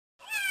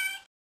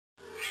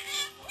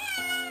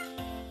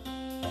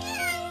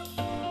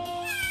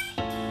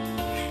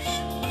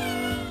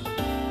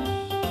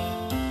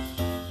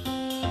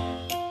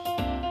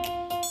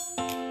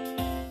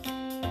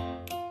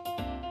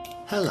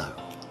Hello,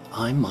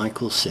 I'm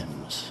Michael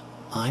Sims.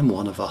 I'm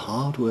one of a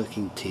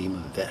hard-working team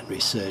of veterinary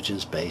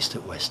surgeons based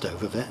at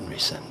Westover Veterinary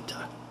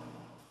Centre.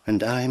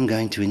 And I am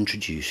going to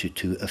introduce you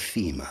to a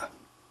femur.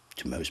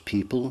 To most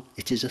people,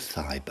 it is a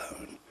thigh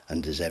bone,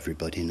 and as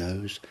everybody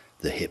knows,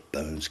 the hip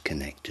bone's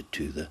connected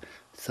to the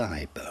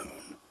thigh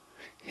bone.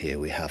 Here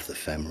we have the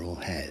femoral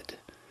head.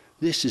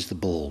 This is the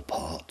ball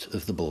part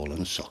of the ball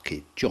and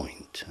socket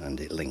joint, and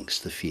it links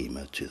the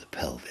femur to the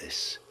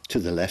pelvis. To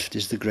the left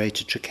is the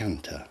greater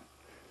trochanter.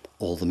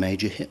 All the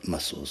major hip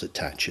muscles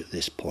attach at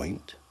this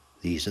point.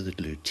 These are the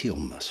gluteal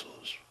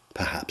muscles,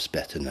 perhaps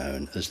better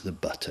known as the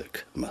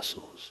buttock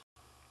muscles.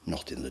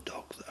 Not in the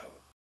dog though.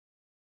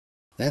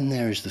 Then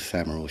there is the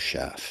femoral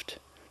shaft.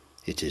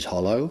 It is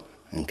hollow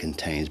and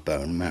contains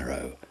bone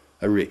marrow,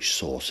 a rich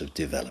source of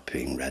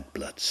developing red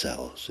blood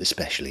cells,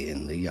 especially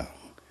in the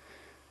young.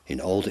 In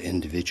older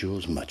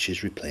individuals, much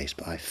is replaced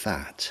by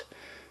fat,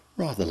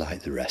 rather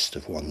like the rest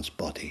of one's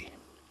body.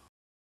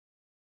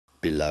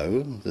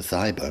 Below, the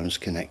thigh bone is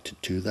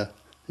connected to the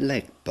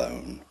leg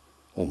bone,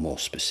 or more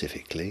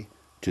specifically,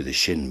 to the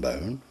shin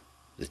bone,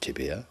 the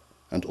tibia,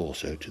 and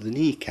also to the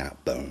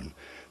kneecap bone,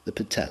 the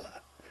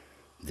patella.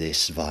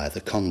 This via the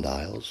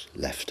condyles,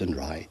 left and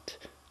right,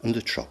 and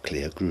the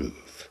trochlear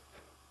groove.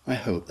 I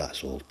hope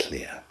that's all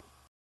clear.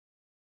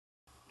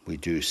 We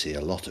do see a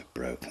lot of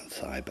broken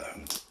thigh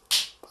bone.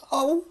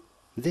 Oh!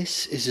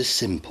 This is a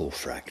simple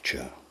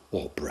fracture,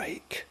 or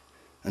break,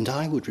 and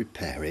I would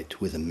repair it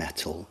with a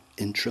metal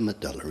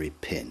intramedullary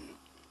pin.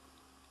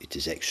 It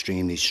is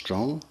extremely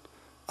strong,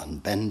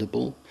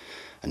 unbendable,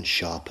 and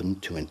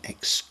sharpened to an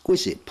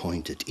exquisite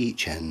point at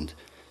each end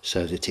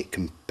so that it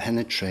can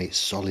penetrate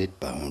solid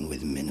bone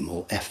with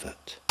minimal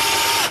effort.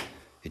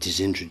 It is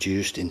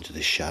introduced into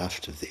the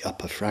shaft of the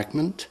upper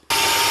fragment,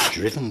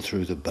 driven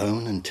through the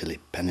bone until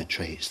it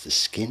penetrates the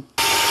skin,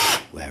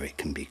 where it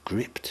can be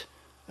gripped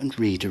and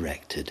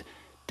redirected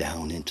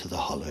down into the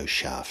hollow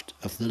shaft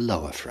of the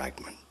lower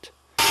fragment.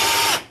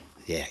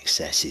 The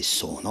excess is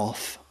sawn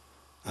off,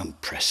 and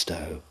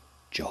presto,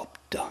 job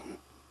done.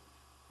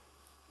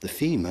 The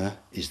femur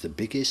is the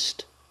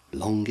biggest,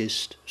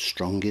 longest,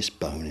 strongest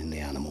bone in the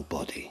animal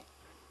body.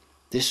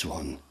 This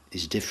one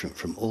is different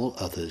from all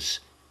others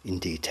in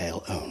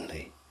detail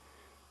only,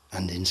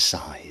 and in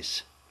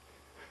size.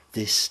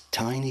 This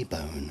tiny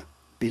bone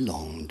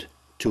belonged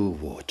to a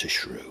water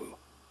shrew.